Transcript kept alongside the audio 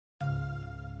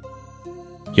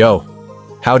Yo,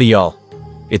 howdy y'all.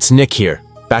 It's Nick here,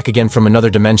 back again from another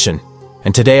dimension,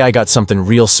 and today I got something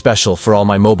real special for all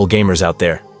my mobile gamers out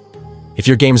there. If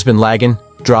your game's been lagging,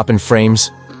 dropping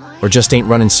frames, or just ain't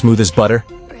running smooth as butter,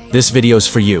 this video's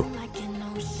for you.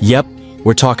 Yep,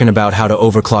 we're talking about how to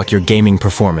overclock your gaming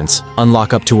performance,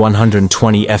 unlock up to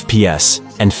 120 FPS,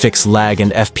 and fix lag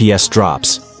and FPS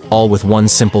drops, all with one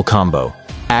simple combo.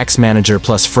 AxManager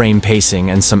plus frame pacing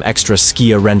and some extra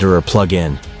Skia renderer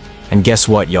plugin. And guess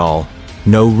what, y'all?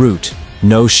 No root,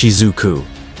 no Shizuku,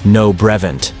 no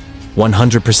Brevent.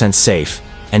 100% safe,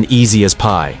 and easy as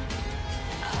pie.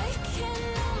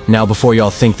 Now before y'all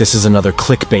think this is another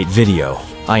clickbait video,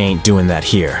 I ain't doing that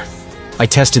here. I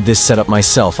tested this setup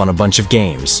myself on a bunch of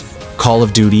games. Call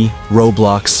of Duty,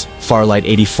 Roblox, Farlight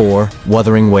 84,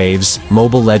 Wuthering Waves,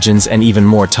 Mobile Legends, and even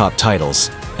more top titles.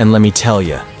 And let me tell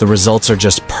ya, the results are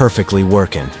just perfectly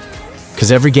working.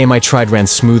 Cause every game I tried ran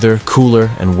smoother, cooler,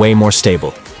 and way more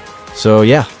stable. So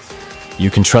yeah,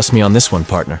 you can trust me on this one,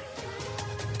 partner.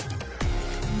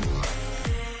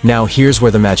 Now here's where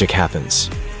the magic happens.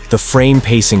 The frame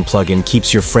pacing plugin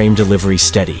keeps your frame delivery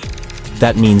steady.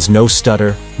 That means no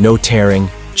stutter, no tearing,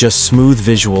 just smooth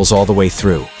visuals all the way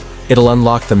through. It'll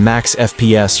unlock the max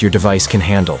FPS your device can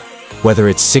handle, whether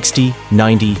it's 60,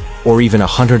 90, or even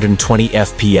 120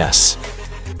 FPS.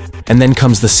 And then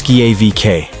comes the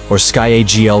SkiaVK, or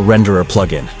SkiaGL renderer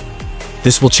plugin.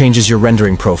 This will change your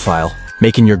rendering profile,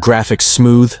 making your graphics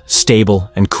smooth,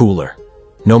 stable, and cooler.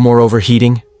 No more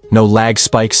overheating, no lag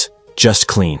spikes, just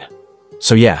clean.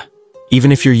 So yeah,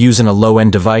 even if you're using a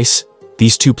low-end device,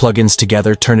 these two plugins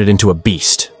together turn it into a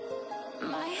beast.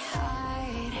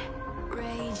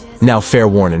 Now fair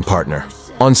warning, partner.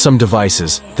 On some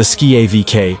devices, the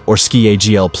SkiaVK or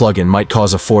SkiaGL plugin might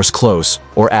cause a force close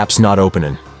or apps not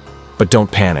opening. But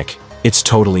don't panic, it's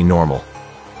totally normal.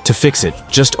 To fix it,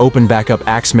 just open back up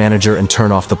AxManager and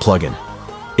turn off the plugin.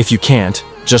 If you can't,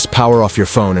 just power off your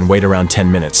phone and wait around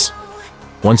 10 minutes.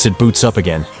 Once it boots up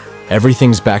again,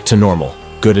 everything's back to normal,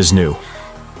 good as new.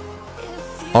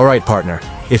 Alright partner,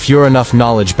 if you're enough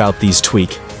knowledge about these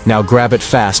tweak, now grab it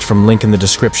fast from link in the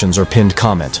descriptions or pinned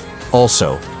comment.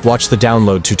 Also, watch the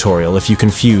download tutorial if you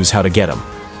confuse how to get them.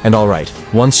 And alright,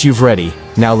 once you've ready,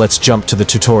 now let's jump to the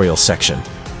tutorial section.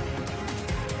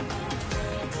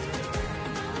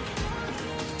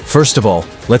 First of all,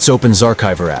 let's open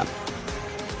SkiaGL app.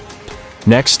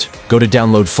 Next, go to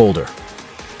download folder.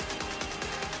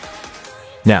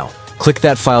 Now, click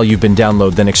that file you've been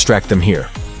downloaded, then extract them here.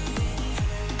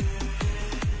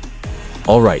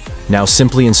 Alright, now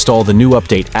simply install the new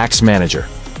update AxManager.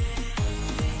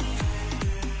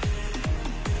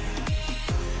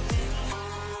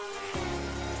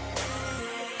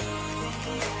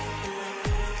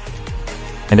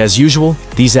 And as usual,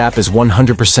 this app is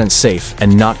 100% safe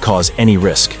and not cause any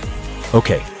risk.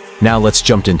 Okay, now let's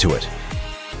jump into it.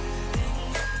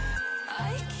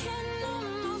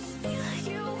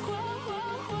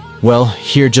 Well,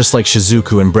 here just like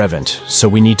Shizuku and Brevent, so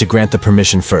we need to grant the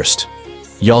permission first.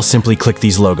 Y'all simply click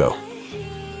these logo.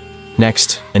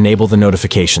 Next, enable the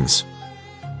notifications.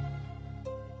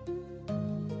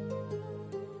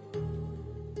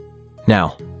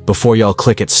 Now, before y'all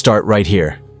click it start right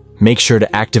here, make sure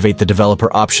to activate the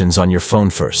developer options on your phone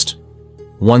first.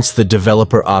 Once the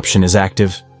developer option is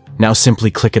active, now simply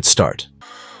click it start.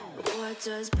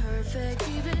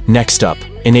 Next up,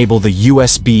 enable the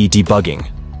USB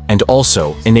debugging, and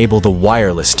also enable the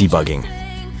wireless debugging.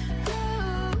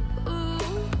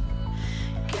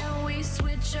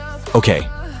 Okay,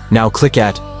 now click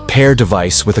at Pair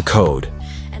Device with a Code.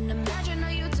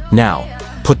 Now,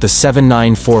 put the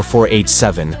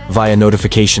 794487 via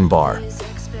notification bar.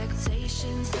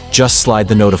 Just slide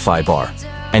the notify bar,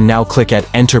 and now click at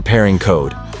Enter Pairing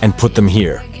Code, and put them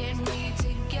here.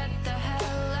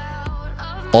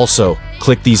 Also,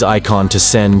 click these icon to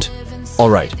send.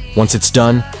 Alright, once it's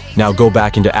done, now go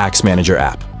back into AxManager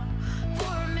app.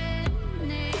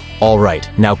 Alright,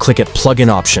 now click at Plugin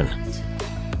option.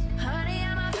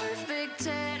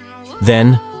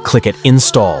 Then, click at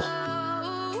Install.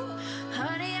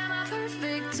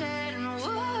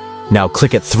 Now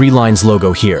click at 3 lines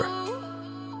logo here.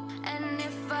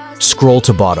 Scroll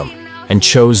to bottom, and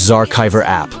choose SkiaGL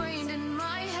app.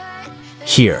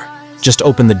 Here, just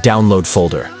open the download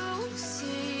folder.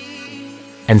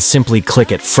 And simply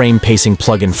click at Frame Pacing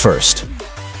plugin first.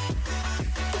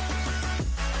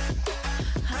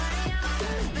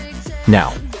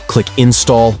 Now, click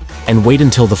Install, and wait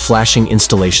until the flashing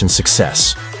installation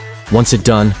success. Once it's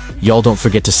done, y'all don't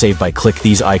forget to save by click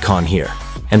these icon here.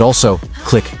 And also,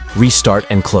 click Restart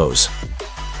and Close.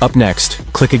 Up next,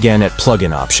 click again at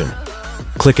Plugin option.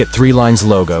 Click at 3 lines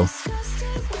logo.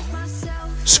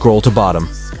 scroll to bottom,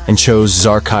 and choose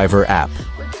Zarchiver app.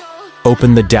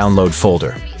 Open the download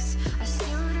folder.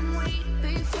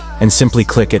 And simply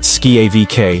click at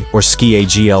SkiaVK or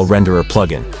SkiaGL renderer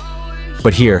plugin.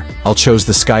 But here, I'll choose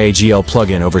the SkiaGL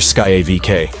plugin over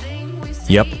SkiaVK.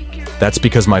 Yep, that's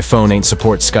because my phone ain't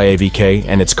support SkiaVK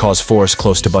and it's cause force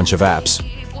close to bunch of apps.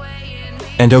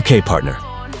 And okay, partner,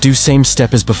 do same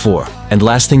step as before, and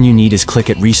last thing you need is click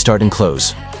at restart and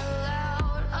close.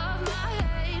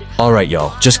 Alright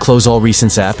y'all, just close all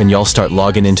recents app and y'all start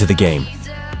logging into the game.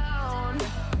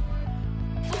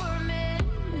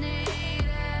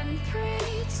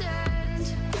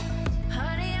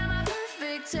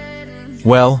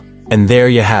 Well, and there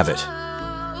you have it.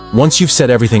 Once you've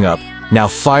set everything up, now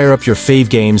fire up your fave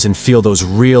games and feel those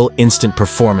real instant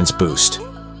performance boost.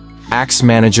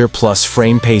 AxManager plus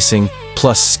Frame Pacing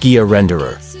plus Skia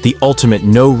Renderer, the ultimate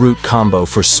no-root combo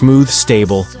for smooth,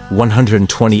 stable,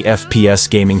 120 FPS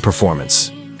gaming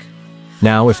performance.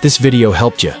 Now, if this video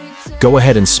helped you, go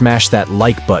ahead and smash that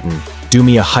like button, do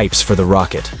me a hypes for the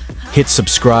rocket. Hit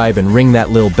subscribe and ring that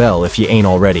lil bell if you ain't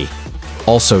already.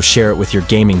 Also share it with your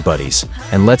gaming buddies,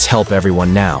 and let's help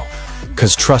everyone now.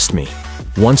 'Cause trust me,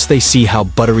 once they see how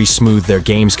buttery smooth their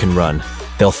games can run,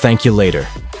 they'll thank you later.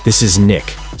 This is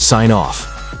Nick, sign off,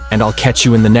 and I'll catch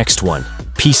you in the next one.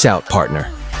 Peace out, partner.